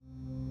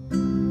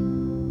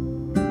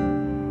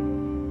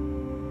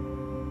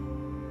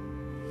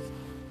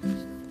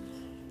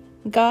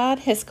God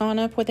has gone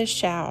up with a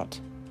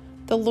shout,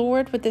 the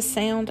Lord with the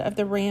sound of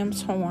the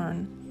ram's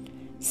horn.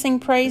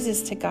 Sing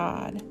praises to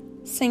God,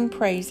 sing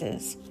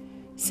praises.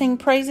 Sing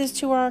praises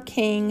to our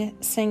King,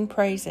 sing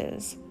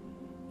praises.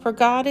 For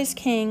God is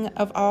King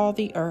of all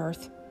the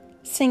earth.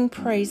 Sing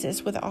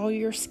praises with all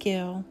your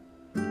skill.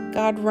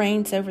 God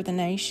reigns over the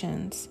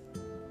nations.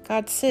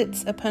 God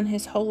sits upon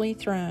his holy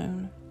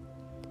throne.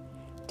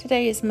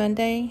 Today is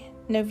Monday,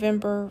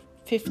 November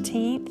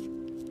 15th,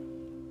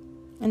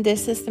 and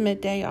this is the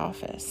Midday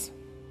Office.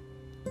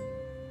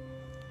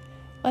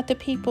 Let the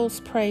peoples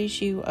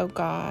praise you, O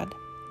God.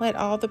 Let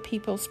all the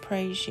peoples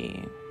praise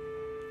you.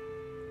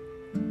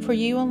 For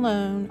you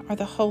alone are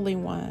the Holy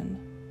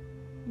One.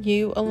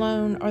 You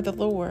alone are the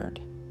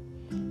Lord.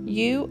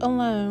 You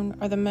alone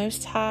are the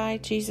Most High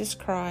Jesus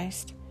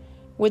Christ,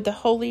 with the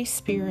Holy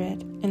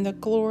Spirit in the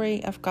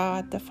glory of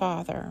God the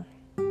Father.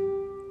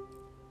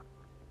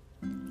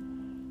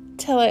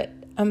 Tell it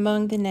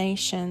among the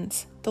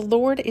nations, the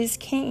Lord is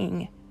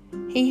King.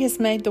 He has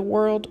made the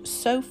world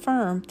so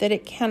firm that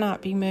it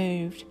cannot be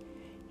moved.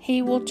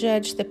 He will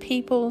judge the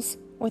peoples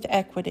with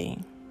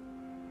equity.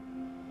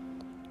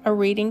 A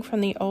reading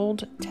from the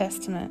Old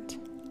Testament.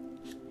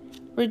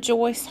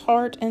 Rejoice,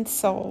 heart and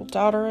soul,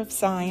 daughter of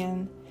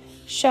Zion.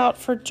 Shout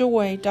for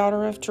joy,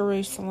 daughter of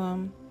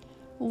Jerusalem.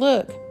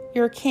 Look,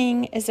 your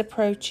king is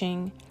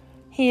approaching.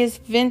 He is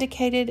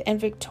vindicated and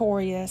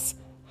victorious,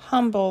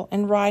 humble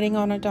and riding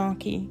on a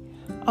donkey,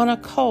 on a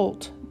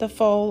colt, the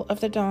foal of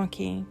the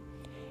donkey.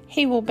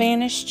 He will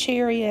banish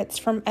chariots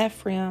from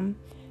Ephraim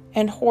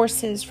and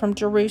horses from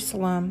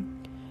Jerusalem.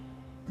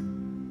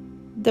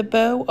 The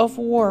bow of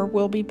war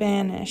will be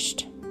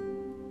banished.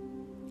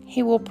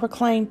 He will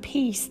proclaim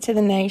peace to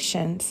the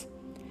nations.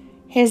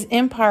 His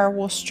empire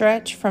will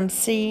stretch from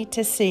sea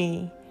to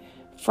sea,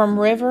 from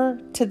river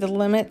to the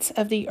limits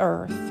of the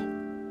earth.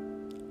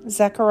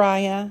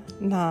 Zechariah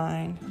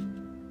 9.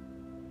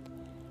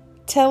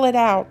 Tell it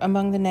out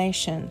among the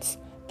nations.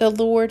 The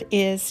Lord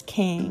is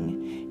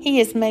King. He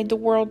has made the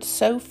world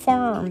so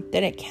firm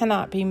that it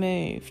cannot be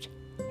moved.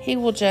 He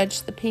will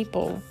judge the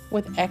people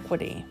with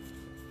equity.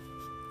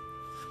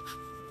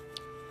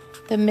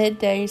 The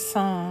Midday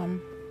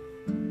Psalm.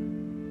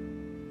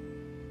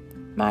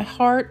 My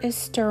heart is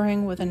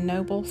stirring with a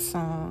noble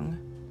song.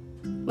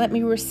 Let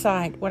me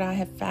recite what I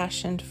have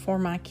fashioned for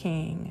my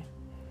King.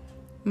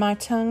 My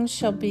tongue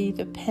shall be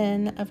the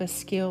pen of a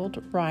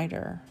skilled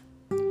writer.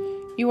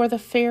 You are the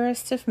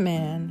fairest of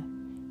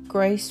men.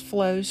 Grace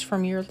flows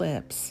from your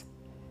lips,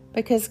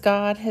 because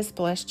God has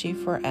blessed you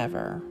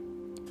forever.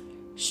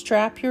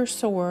 Strap your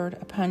sword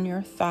upon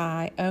your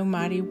thigh, O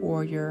mighty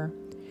warrior.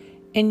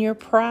 In your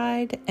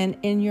pride and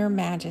in your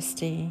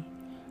majesty,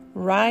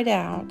 ride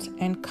out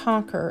and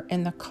conquer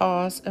in the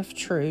cause of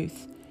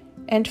truth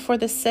and for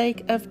the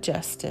sake of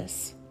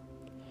justice.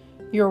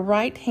 Your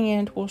right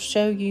hand will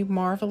show you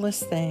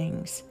marvelous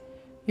things.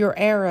 Your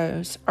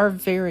arrows are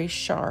very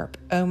sharp,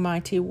 O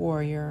mighty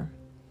warrior.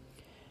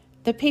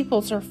 The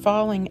peoples are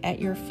falling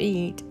at your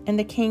feet, and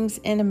the king's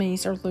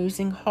enemies are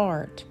losing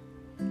heart.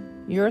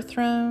 Your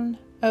throne,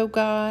 O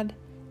God,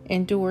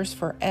 endures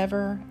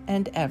forever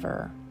and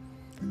ever.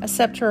 A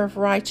scepter of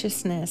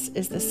righteousness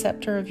is the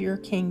scepter of your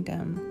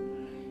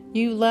kingdom.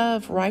 You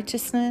love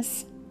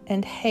righteousness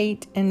and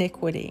hate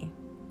iniquity.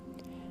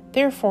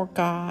 Therefore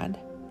God,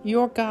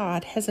 your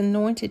God, has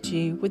anointed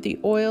you with the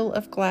oil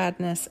of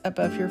gladness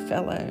above your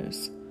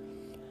fellows.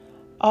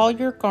 All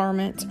your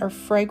garments are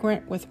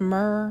fragrant with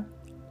myrrh,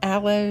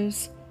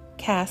 aloes,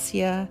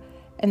 cassia,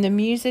 and the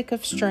music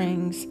of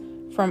strings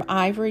from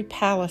ivory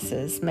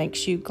palaces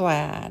makes you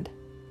glad.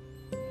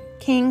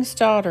 King's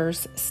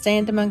daughters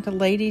stand among the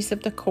ladies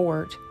of the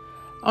court.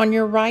 On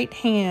your right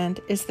hand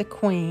is the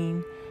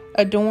queen,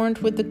 adorned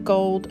with the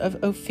gold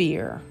of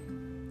Ophir.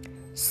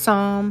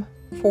 Psalm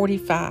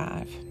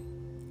 45.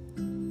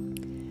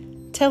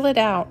 Tell it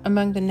out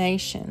among the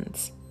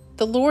nations.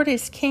 The Lord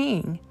is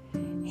King.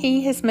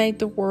 He has made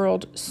the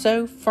world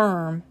so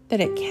firm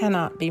that it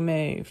cannot be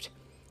moved.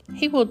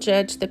 He will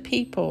judge the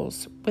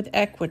peoples with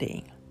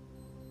equity.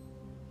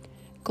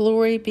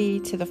 Glory be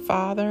to the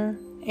Father,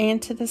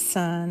 and to the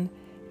Son,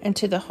 and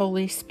to the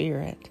Holy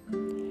Spirit,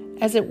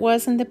 as it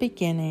was in the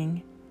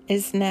beginning,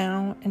 is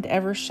now, and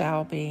ever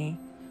shall be,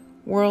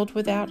 world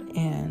without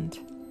end.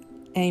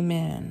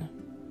 Amen.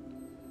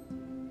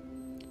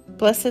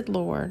 Blessed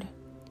Lord,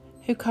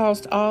 who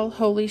caused all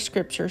holy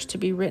scriptures to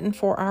be written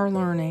for our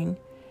learning,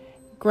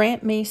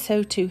 grant me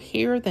so to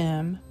hear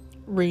them,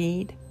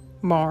 read,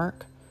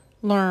 mark,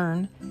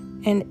 learn,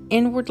 and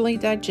inwardly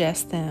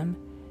digest them,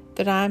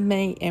 that I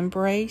may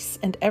embrace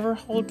and ever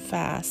hold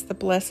fast the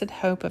blessed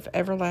hope of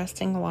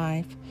everlasting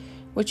life,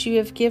 which you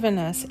have given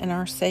us in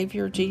our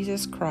Savior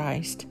Jesus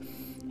Christ,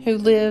 who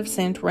lives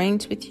and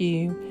reigns with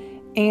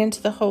you and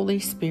the Holy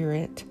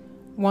Spirit,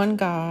 one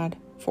God,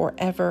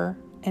 forever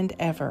and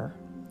ever.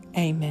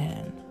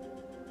 Amen.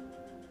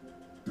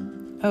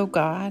 O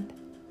God,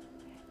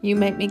 you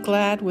make me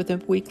glad with a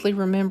weekly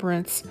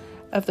remembrance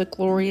of the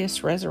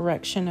glorious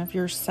resurrection of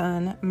your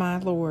Son, my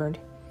Lord.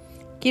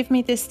 Give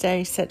me this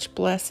day such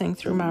blessing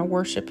through my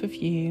worship of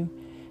you,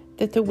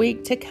 that the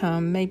week to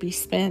come may be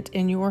spent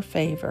in your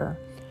favor.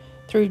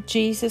 Through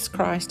Jesus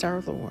Christ our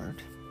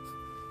Lord.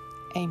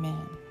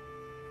 Amen.